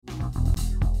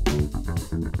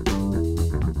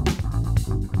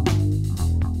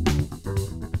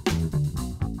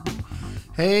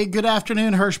Hey, good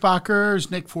afternoon,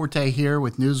 Hirschbachers. Nick Forte here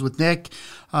with News with Nick,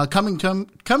 coming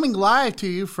live to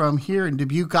you from here in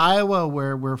Dubuque, Iowa,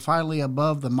 where we're finally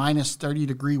above the minus 30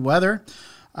 degree weather.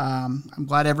 I'm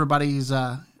glad everybody's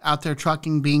out there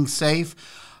trucking, being safe.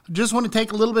 Just want to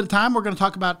take a little bit of time. We're going to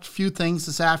talk about a few things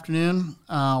this afternoon.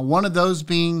 One of those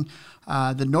being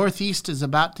the Northeast is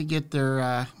about to get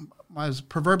their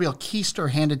proverbial keister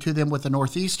handed to them with a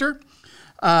northeaster.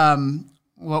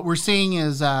 What we're seeing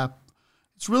is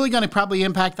it's really going to probably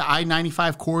impact the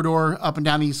I-95 corridor up and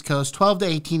down the East Coast. 12 to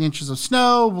 18 inches of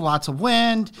snow, lots of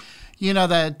wind. You know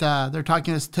that they're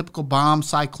talking this typical bomb,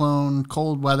 cyclone,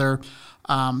 cold weather.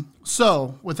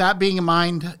 So with that being in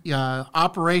mind,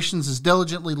 operations is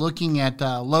diligently looking at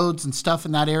loads and stuff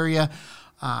in that area.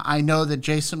 I know that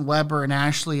Jason Weber and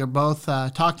Ashley are both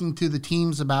talking to the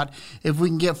teams about if we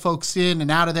can get folks in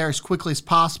and out of there as quickly as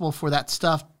possible for that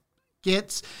stuff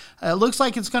gets. It looks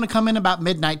like it's going to come in about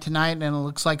midnight tonight, and it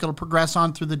looks like it'll progress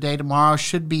on through the day tomorrow.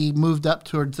 Should be moved up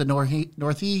towards the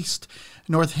northeast,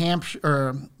 New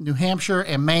Hampshire,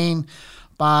 and Maine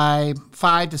by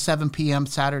 5 to 7 p.m.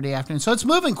 Saturday afternoon. So it's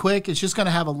moving quick. It's just going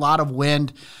to have a lot of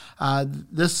wind.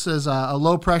 This is a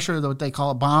low pressure, what they call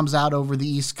it, bombs out over the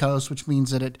East Coast, which means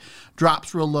that it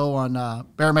drops real low on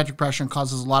barometric pressure and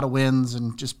causes a lot of winds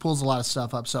and just pulls a lot of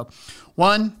stuff up. So,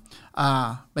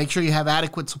 make sure you have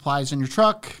adequate supplies in your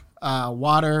truck,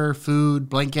 water, food,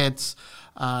 blankets.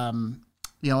 In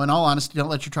all honesty, don't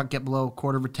let your truck get below a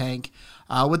quarter of a tank.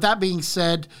 With that being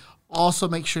said, also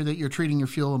make sure that you're treating your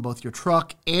fuel in both your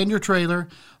truck and your trailer.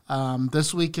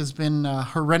 This week has been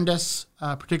horrendous,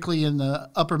 particularly in the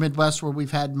upper Midwest where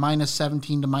we've had minus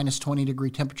 17 to minus 20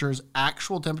 degree temperatures,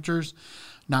 actual temperatures,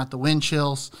 not the wind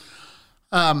chills.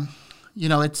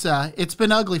 It's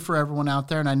been ugly for everyone out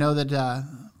there, and I know that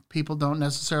people don't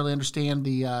necessarily understand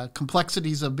the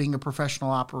complexities of being a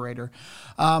professional operator.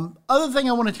 Other thing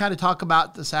I want to kind of talk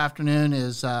about this afternoon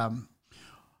is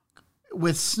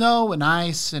with snow and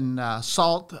ice and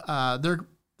salt,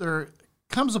 there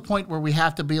comes a point where we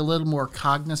have to be a little more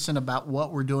cognizant about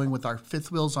what we're doing with our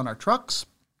fifth wheels on our trucks.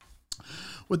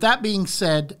 With that being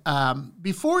said,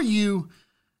 before you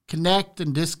connect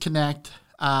and disconnect,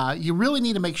 you really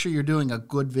need to make sure you're doing a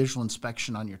good visual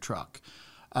inspection on your truck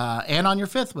and on your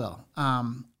fifth wheel.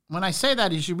 When I say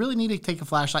that is you really need to take a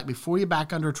flashlight before you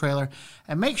back under a trailer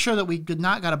and make sure that we did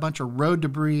not got a bunch of road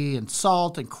debris and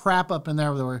salt and crap up in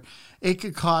there where it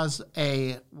could cause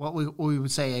what we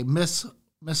would say a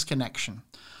misconnection.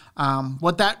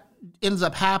 What that ends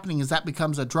up happening is that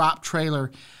becomes a drop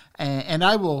trailer. And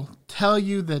I will tell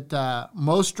you that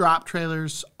most drop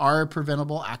trailers are a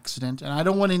preventable accident, and I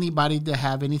don't want anybody to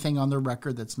have anything on their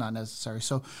record that's not necessary.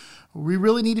 So we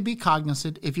really need to be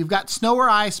cognizant. If you've got snow or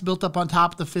ice built up on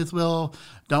top of the fifth wheel,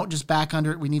 don't just back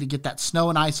under it. We need to get that snow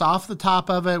and ice off the top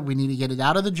of it. We need to get it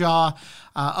out of the jaw.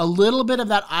 A little bit of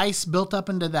that ice built up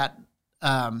into that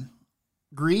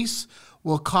grease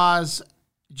will cause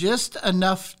just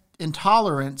enough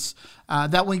intolerance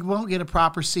that we won't get a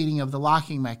proper seating of the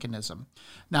locking mechanism.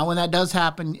 Now, when that does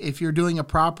happen, if you're doing a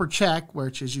proper check,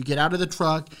 which is you get out of the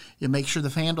truck, you make sure the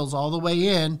handle's all the way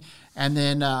in, and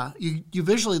then you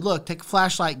visually look, take a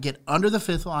flashlight, get under the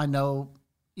fifth wheel. I know,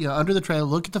 under the trailer,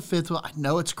 look at the fifth wheel. I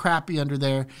know it's crappy under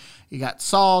there. You got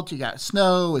salt, you got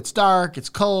snow, it's dark, it's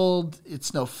cold,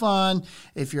 it's no fun.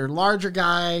 If you're a larger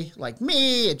guy like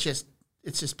me, it's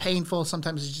just painful.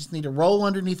 Sometimes you just need to roll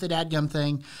underneath the dadgum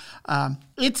thing.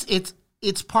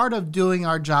 It's part of doing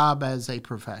our job as a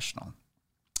professional.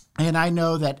 And I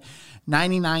know that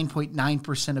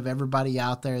 99.9% of everybody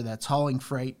out there that's hauling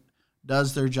freight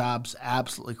does their jobs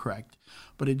absolutely correct.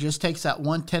 But it just takes that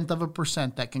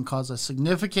 0.1% that can cause a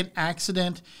significant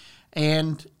accident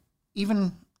and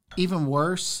even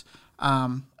worse,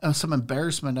 some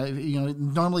embarrassment.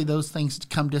 Normally those things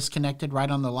come disconnected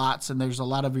right on the lots, and there's a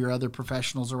lot of your other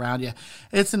professionals around you.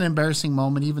 It's an embarrassing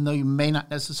moment, even though you may not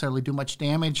necessarily do much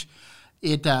damage.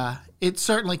 It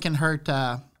certainly can hurt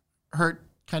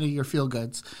kind of your feel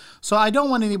goods. So I don't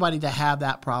want anybody to have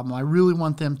that problem. I really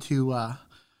want them to. I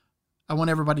want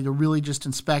everybody to really just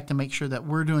inspect and make sure that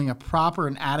we're doing a proper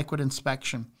and adequate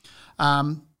inspection.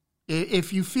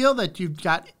 If you feel that you've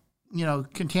got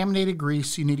contaminated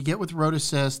grease, you need to get with Road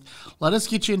Assist. Let us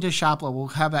get you into shop level. We'll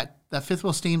have that fifth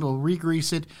wheel steamed. We'll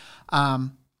re-grease it.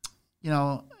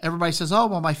 Everybody says, oh,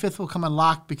 well, my fifth will come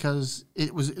unlocked because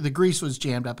the grease was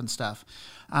jammed up and stuff.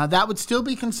 That would still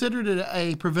be considered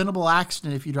a preventable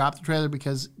accident if you drop the trailer,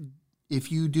 because if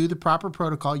you do the proper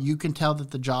protocol, you can tell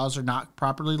that the jaws are not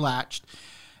properly latched.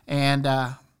 And,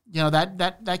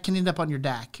 that can end up on your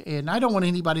deck. And I don't want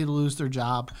anybody to lose their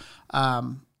job.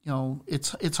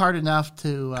 it's hard enough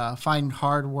to find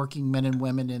hard-working men and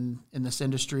women in this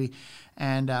industry,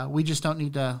 and we just don't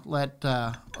need to let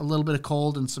a little bit of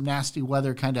cold and some nasty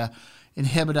weather kind of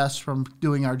inhibit us from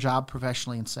doing our job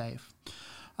professionally and safe.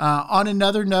 On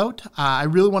another note, I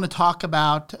really want to talk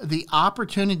about the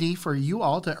opportunity for you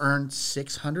all to earn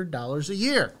 $600 a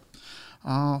year.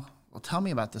 Well, tell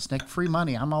me about this, Nick. Free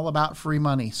money. I'm all about free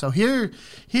money. So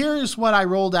here's what I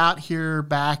rolled out here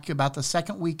back about the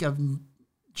second week of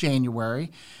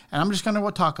January, and I'm just going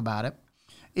to talk about it,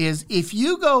 is if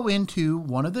you go into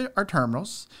one of our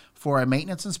terminals for a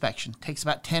maintenance inspection, it takes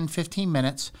about 10, 15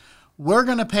 minutes, we're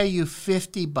going to pay you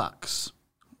 $50.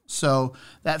 So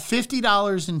that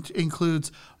 $50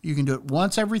 includes, you can do it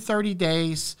once every 30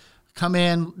 days, come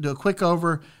in, do a quick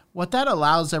over. What that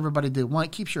allows everybody to do, one,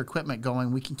 it keeps your equipment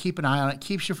going. We can keep an eye on it,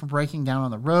 keeps you from breaking down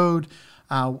on the road.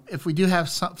 If we do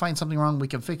find something wrong, we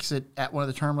can fix it at one of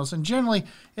the terminals. And generally,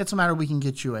 it's a matter we can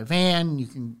get you a van, we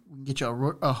can get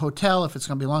you a hotel if it's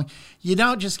going to be long. You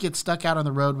don't just get stuck out on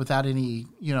the road without any,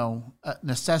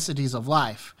 necessities of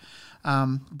life.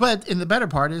 But in the better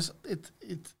part is, it's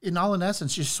in all in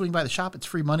essence, just swing by the shop. It's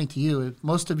free money to you.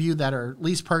 Most of you that are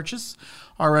lease purchase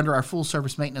are under our full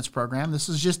service maintenance program. This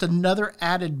is just another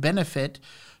added benefit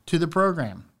to the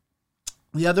program.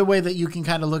 The other way that you can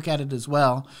kind of look at it as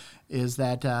well is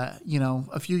that,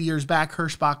 a few years back,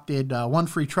 Hirschbach did one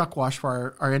free truck wash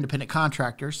for our independent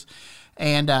contractors.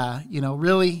 And,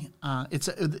 really,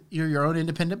 you're your own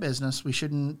independent business. We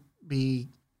shouldn't be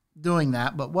doing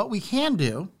that. But what we can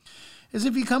do is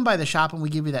if you come by the shop and we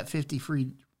give you that $50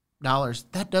 free,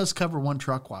 that does cover one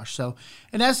truck wash. So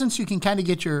in essence, you can kind of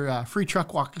get your free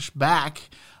truck wash back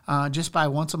just by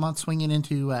once a month swinging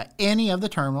into any of the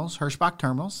terminals, Hirschbach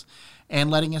terminals, and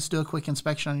letting us do a quick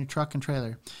inspection on your truck and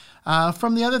trailer.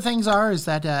 From the other things is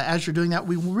that as you're doing that,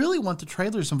 we really want the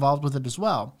trailers involved with it as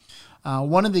well.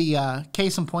 One of the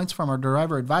case in points from our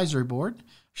driver advisory board,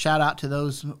 shout out to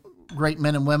those great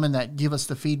men and women that give us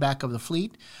the feedback of the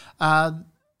fleet.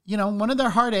 One of their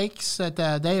heartaches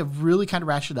that they have really kind of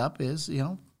ratcheted up is,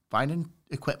 finding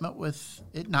equipment with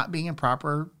it not being in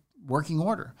proper working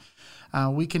order.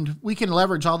 We can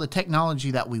leverage all the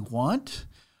technology that we want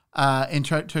and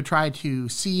try to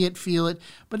see it, feel it.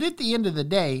 But at the end of the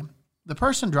day, the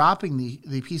person dropping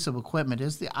the piece of equipment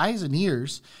is the eyes and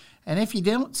ears. And if you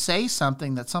don't say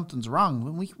something that something's wrong,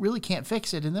 then we really can't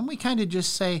fix it. And then we kind of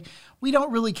just say, we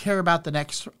don't really care about the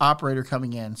next operator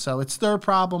coming in. So it's their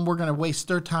problem. We're going to waste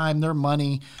their time, their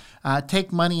money,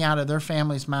 take money out of their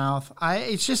family's mouth.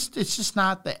 It's just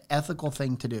not the ethical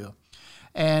thing to do.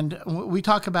 And we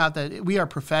talk about that we are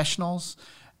professionals.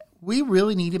 We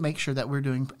really need to make sure that we're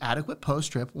doing adequate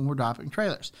post-trip when we're dropping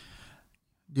trailers.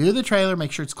 Do the trailer,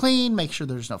 make sure it's clean, make sure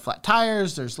there's no flat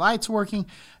tires, there's lights working.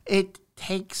 It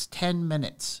takes 10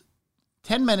 minutes.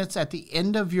 10 minutes at the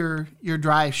end of your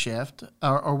drive shift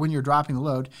or when you're dropping the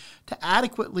load to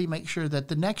adequately make sure that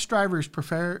the next driver is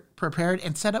prepared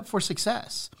and set up for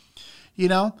success.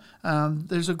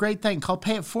 There's a great thing called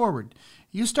pay it forward.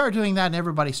 You start doing that and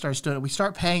everybody starts doing it. We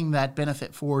start paying that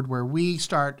benefit forward where we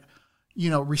start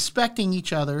respecting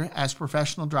each other as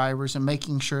professional drivers and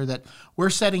making sure that we're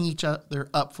setting each other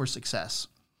up for success.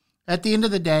 At the end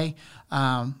of the day,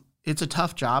 it's a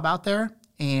tough job out there,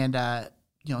 and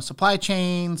supply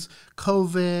chains,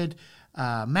 COVID,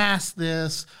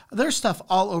 there's stuff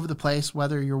all over the place.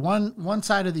 Whether you're one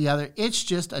side or the other, it's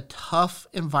just a tough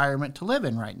environment to live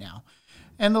in right now.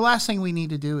 And the last thing we need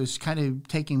to do is kind of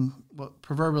taking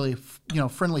proverbially,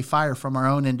 friendly fire from our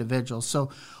own individuals.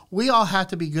 So we all have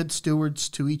to be good stewards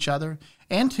to each other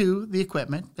and to the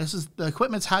equipment. The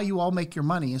equipment's how you all make your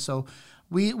money. So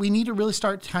we need to really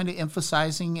start kind of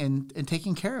emphasizing and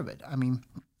taking care of it. I mean,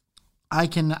 I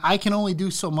can only do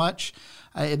so much.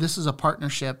 This is a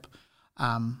partnership.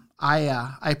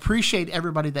 I appreciate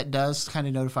everybody that does kind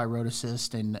of notify Road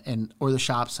Assist and or the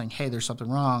shop saying, hey, there's something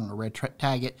wrong, or red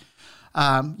tag it.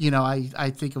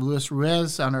 I think of Luis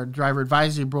Ruiz on our driver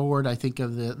advisory board. I think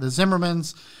of the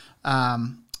Zimmermans.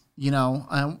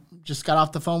 I just got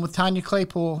off the phone with Tanya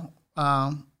Claypool.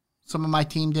 Some of my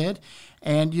team did.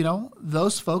 And,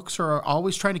 those folks are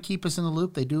always trying to keep us in the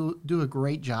loop. They do a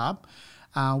great job.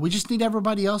 We just need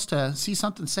everybody else to see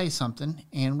something, say something,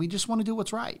 and we just want to do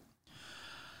what's right.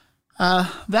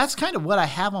 That's kind of what I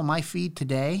have on my feed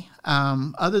today.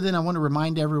 Other than I want to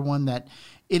remind everyone that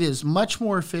it is much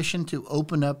more efficient to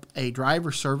open up a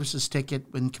driver services ticket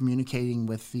when communicating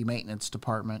with the maintenance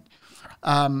department.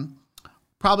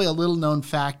 Probably a little known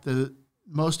fact that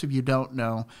most of you don't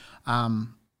know.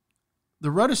 The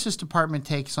Road Assist department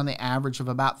takes on the average of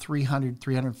about 300,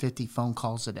 350 phone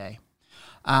calls a day.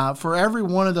 For every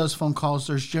one of those phone calls,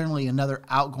 there's generally another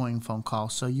outgoing phone call.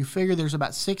 So you figure there's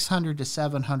about 600 to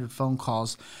 700 phone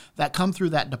calls that come through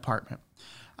that department.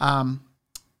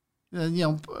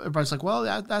 Everybody's like,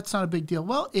 well, that's not a big deal.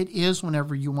 Well, it is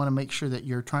whenever you want to make sure that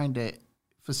you're trying to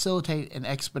facilitate and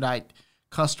expedite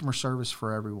customer service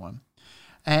for everyone.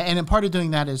 And in part of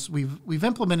doing that is we've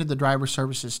implemented the driver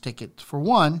services ticket, for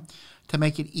one, to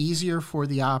make it easier for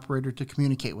the operator to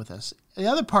communicate with us. The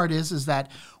other part is that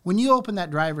when you open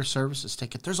that driver services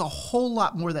ticket, there's a whole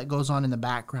lot more that goes on in the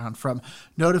background, from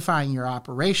notifying your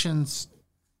operations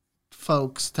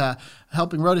folks to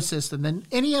helping Road Assist, and then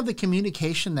any of the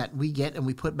communication that we get and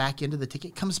we put back into the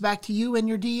ticket comes back to you and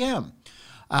your DM.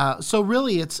 So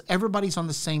really, it's everybody's on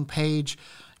the same page.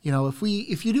 You know,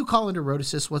 if you do call into Road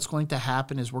Assist, what's going to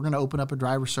happen is we're going to open up a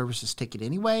driver services ticket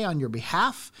anyway on your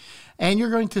behalf, and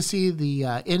you're going to see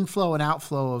the inflow and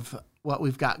outflow of what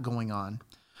we've got going on.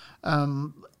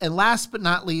 And last but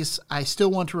not least, I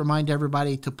still want to remind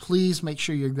everybody to please make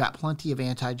sure you've got plenty of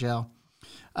anti-gel.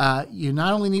 You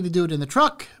not only need to do it in the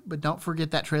truck, but don't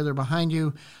forget that trailer behind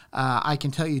you. I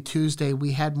can tell you Tuesday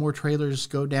we had more trailers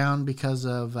go down because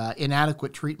of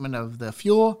inadequate treatment of the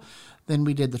fuel than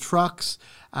we did the trucks.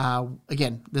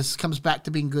 Again, this comes back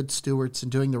to being good stewards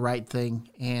and doing the right thing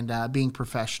and being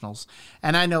professionals.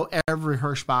 And I know every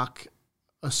Hirschbach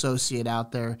associate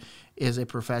out there is a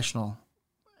professional.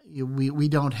 We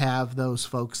don't have those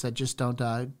folks that just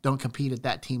don't compete at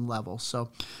that team level.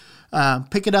 So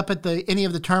pick it up at any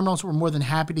of the terminals. We're more than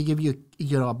happy to give you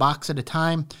a box at a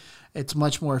time. It's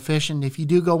much more efficient. If you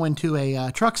do go into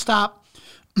a truck stop,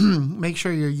 make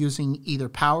sure you're using either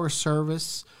Power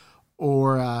Service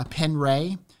or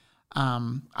Penray.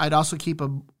 I'd also keep a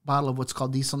bottle of what's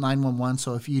called Diesel 911.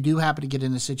 So if you do happen to get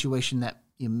in a situation that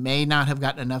you may not have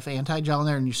gotten enough anti-gel in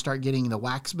there and you start getting the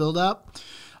wax buildup,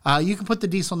 you can put the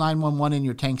Diesel 911 in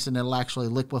your tanks and it'll actually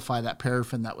liquefy that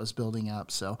paraffin that was building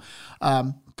up. So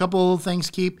a couple of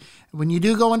things keep. When you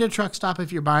do go into a truck stop,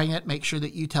 if you're buying it, make sure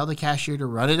that you tell the cashier to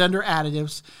run it under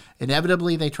additives.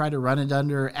 Inevitably, they try to run it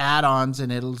under add-ons,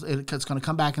 and it's going to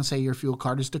come back and say your fuel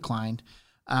card is declined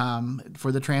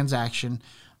for the transaction.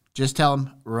 Just tell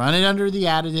them, run it under the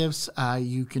additives.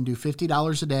 You can do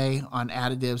 $50 a day on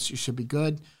additives. You should be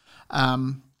good.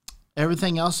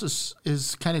 Everything else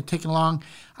is kind of ticking along.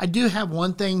 I do have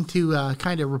one thing to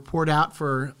kind of report out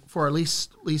for our lease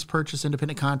purchase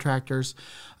independent contractors.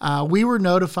 We were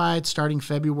notified starting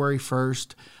February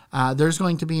 1st. There's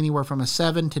going to be anywhere from a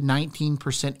 7 to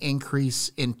 19% increase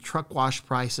in truck wash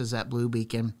prices at Blue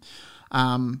Beacon.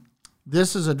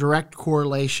 This is a direct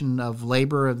correlation of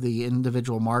labor of the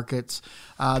individual markets.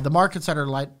 The markets that are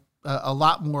like a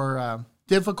lot more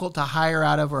difficult to hire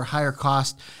out of or higher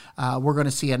cost, we're going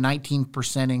to see a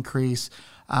 19% increase.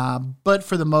 But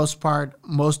for the most part,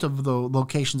 most of the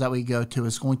locations that we go to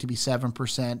is going to be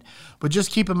 7%. But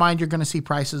just keep in mind, you're going to see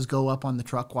prices go up on the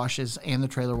truck washes and the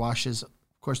trailer washes. Of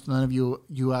course, none of you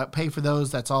pay for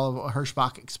those. That's all a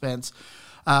Hirschbach expense.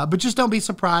 But just don't be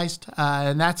surprised.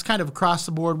 And that's kind of across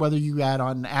the board, whether you add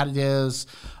on additives,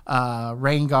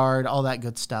 rain guard, all that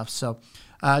good stuff. So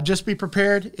just be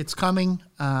prepared. It's coming.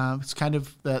 It's kind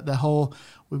of the whole,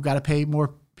 we've got to pay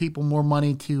more people more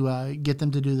money to get them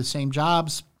to do the same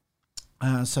jobs.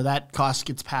 So that cost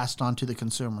gets passed on to the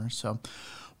consumer. So,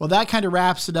 well, that kind of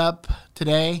wraps it up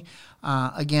today.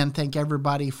 Again, thank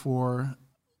everybody for,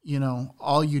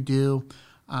 all you do.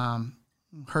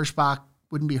 Hirschbach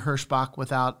wouldn't be Hirschbach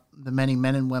without the many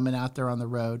men and women out there on the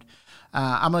road.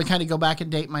 I'm going to kind of go back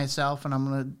and date myself, and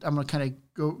I'm going to kind of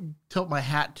go tilt my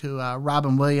hat to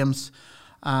Robin Williams.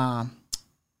 Nanu.